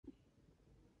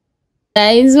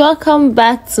Guys, welcome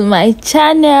back to my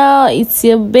channel. It's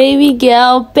your baby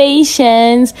girl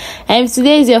Patience, and if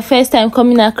today is your first time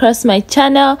coming across my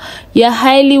channel, you're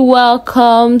highly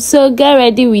welcome. So get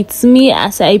ready with me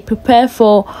as I prepare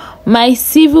for my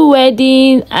civil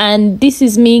wedding, and this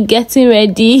is me getting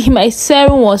ready. My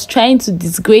serum was trying to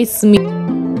disgrace me.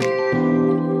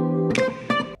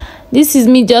 This is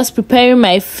me just preparing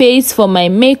my face for my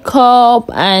makeup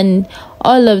and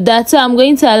all of that. So I'm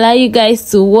going to allow you guys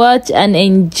to watch and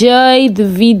enjoy the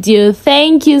video.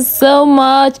 Thank you so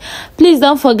much. Please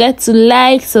don't forget to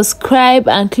like, subscribe,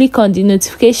 and click on the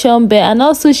notification bell, and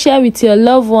also share with your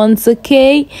loved ones.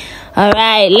 Okay, all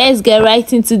right, let's get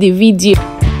right into the video.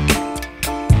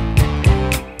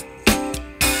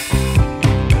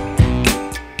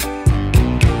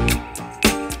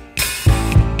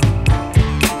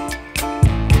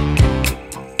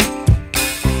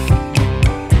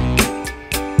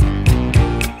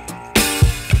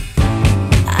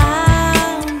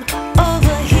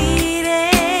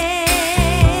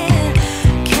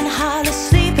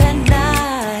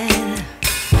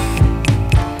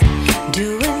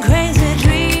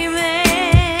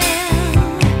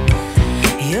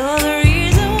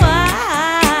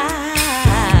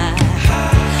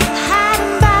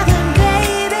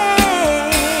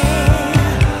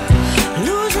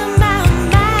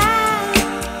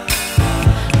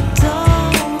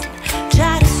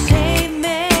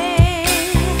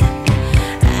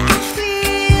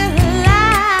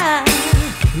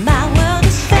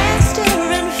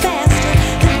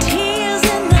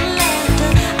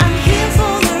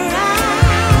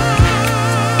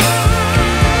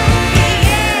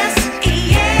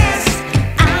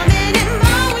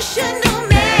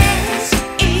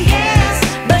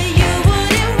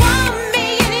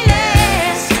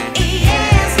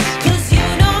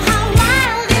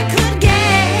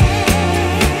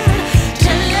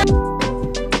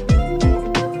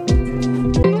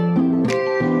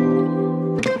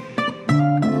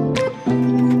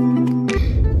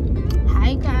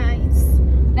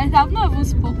 I've not even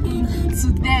spoken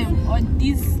to them on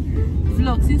this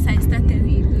vlog since I started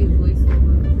doing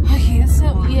voiceover. Okay,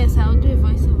 so yes, I'll do a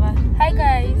voiceover. Hi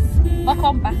guys,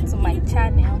 welcome back to my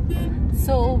channel.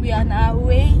 So we are on our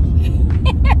way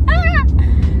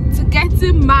to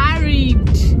getting married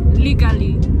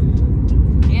legally.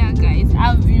 Yeah guys,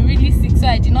 I've been really sick, so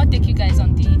I did not take you guys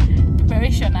on the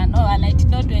preparation and all, and I did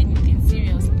not do anything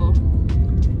serious, but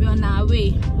we're on our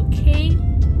way. Okay,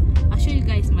 I'll show you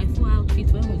guys my full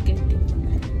outfit when we get there.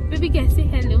 Baby girl, say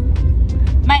hello.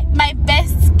 My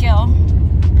best girl,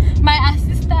 my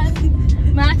assistant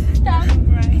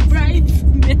bridesmaid.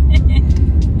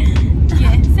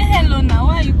 Yeah, say hello now.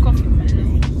 Why are you coughing, my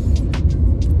love?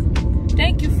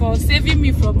 Thank you for saving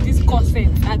me from this corset.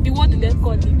 What do they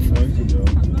call it?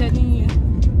 I'm telling you.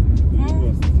 A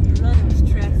lot of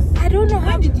stress. I don't know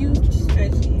how did you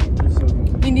stretch it?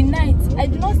 In the night, I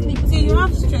did not sleep. So you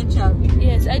have stretch out?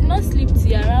 Yes, I did not sleep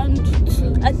till around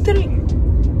 2 at 3. I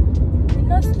did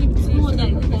not sleep till. More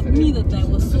than for me that I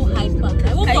was so hyper.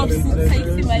 I woke up since I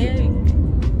see my earring.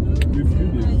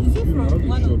 Is it from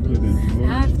one of those? I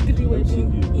have 3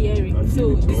 wedding earrings,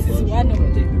 so this is one of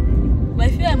them. But I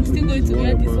feel I'm still going to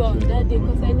wear this one that day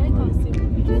because I like how simple.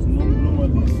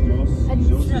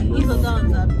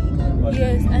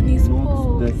 Yes, and it's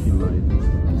small.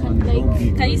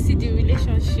 Like, can you see the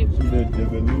relationship?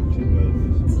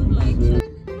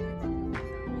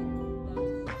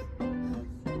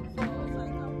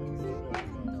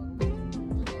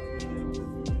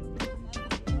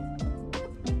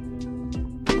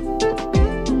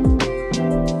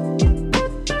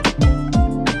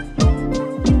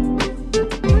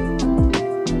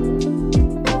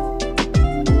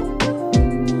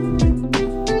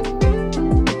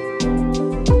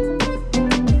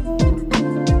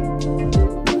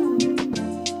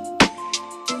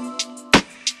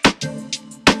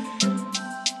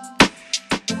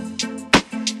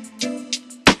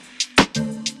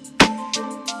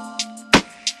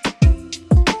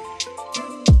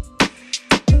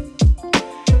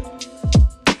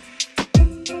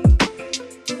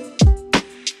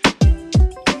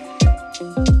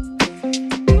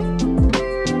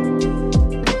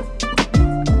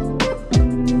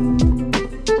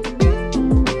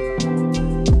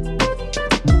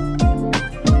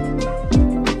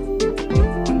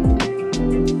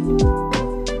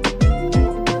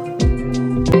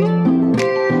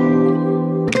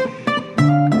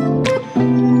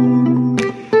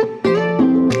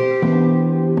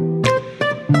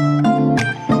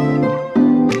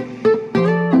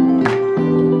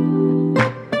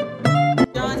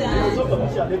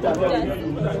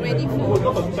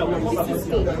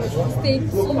 stay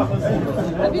tuned.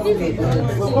 I believe it was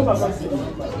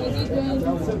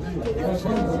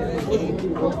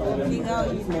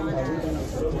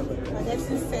let's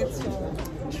just set to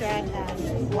dry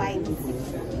and white.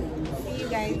 See you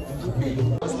guys.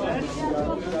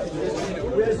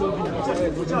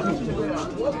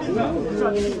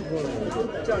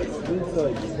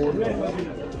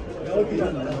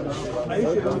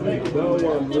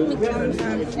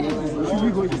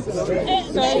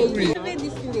 Sorry.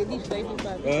 This thing they did for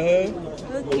everybody.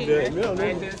 Okay.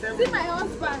 See my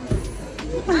husband.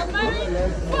 I'm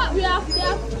married. Four. We have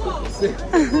there four.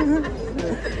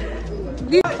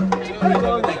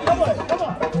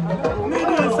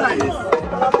 Medium size.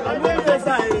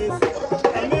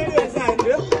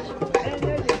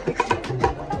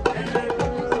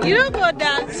 You don't go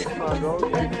dance.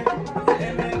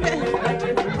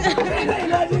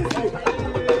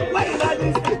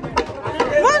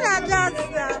 More than that,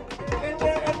 sir.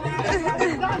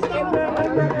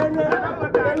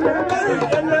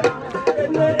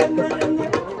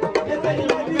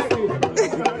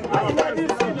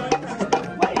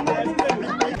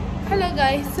 Hello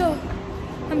guys, so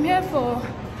I'm here for,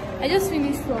 I just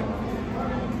finished from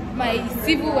my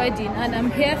civil wedding and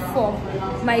I'm here for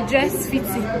my dress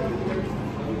fitting.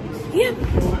 Yep.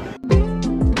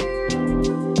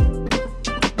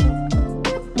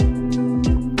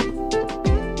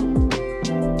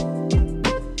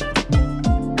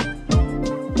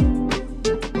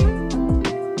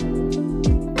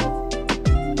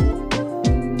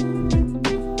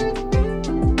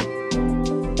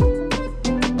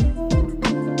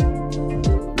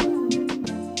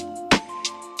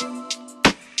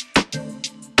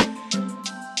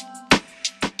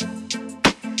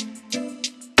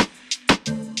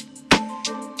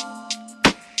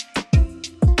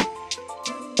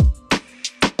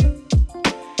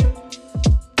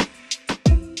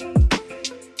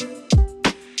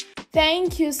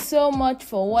 Thank you so much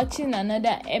for watching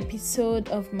another episode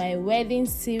of my wedding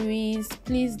series.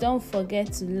 Please don't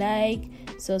forget to like,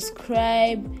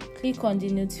 subscribe, click on the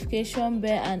notification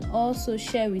bell and also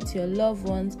share with your loved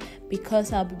ones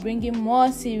because I'll be bringing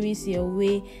more series your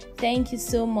way. Thank you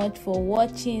so much for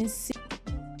watching.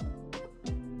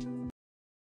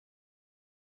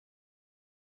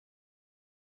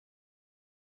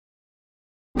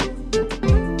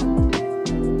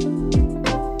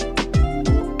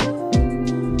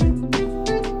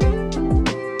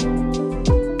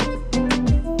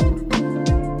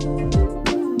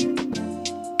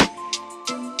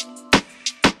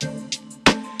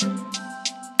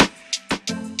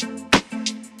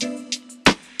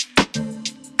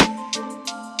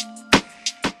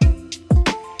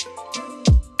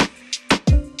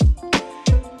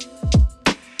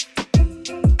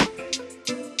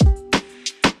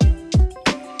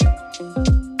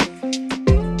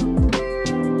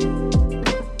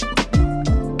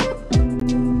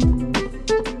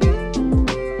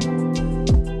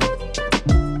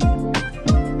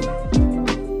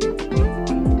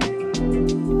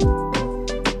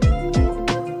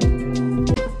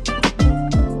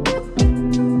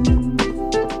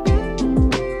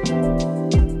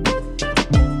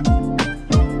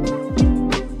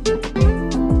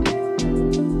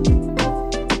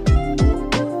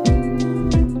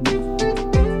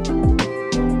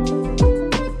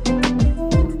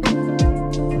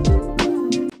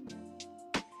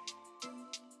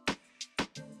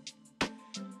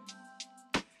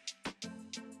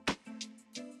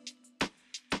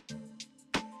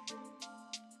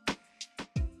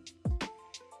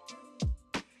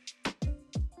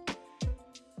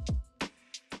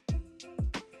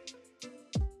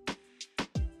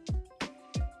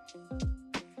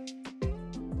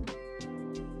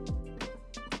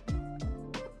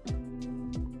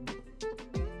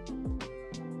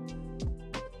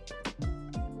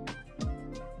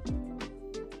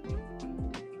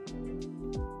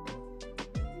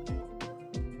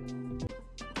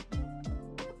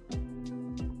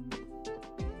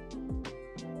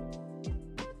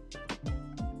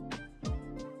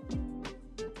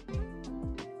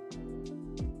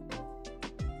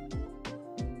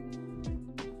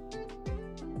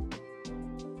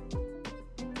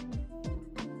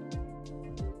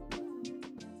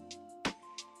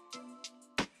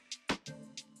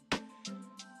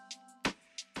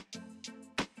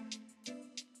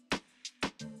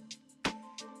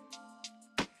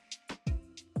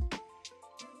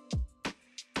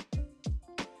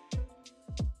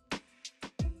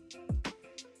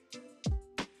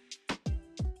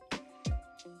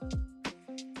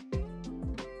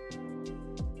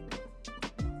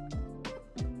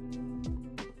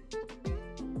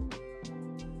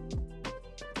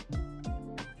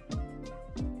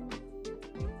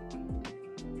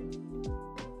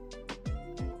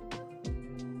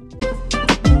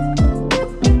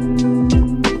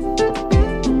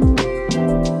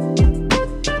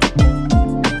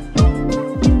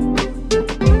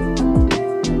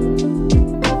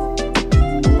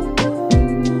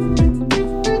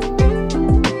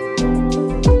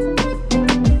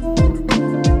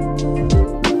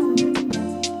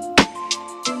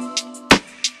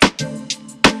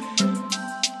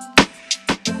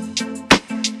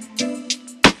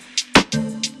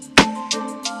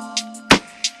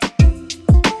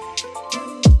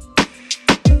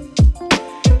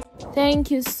 Thank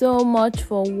you so much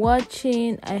for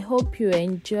watching. I hope you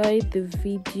enjoyed the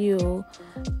video.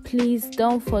 Please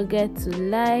don't forget to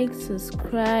like,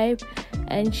 subscribe,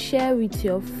 and share with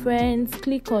your friends.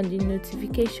 Click on the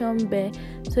notification bell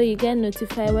so you get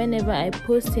notified whenever I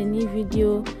post a new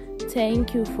video.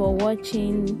 Thank you for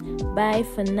watching. Bye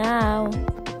for now.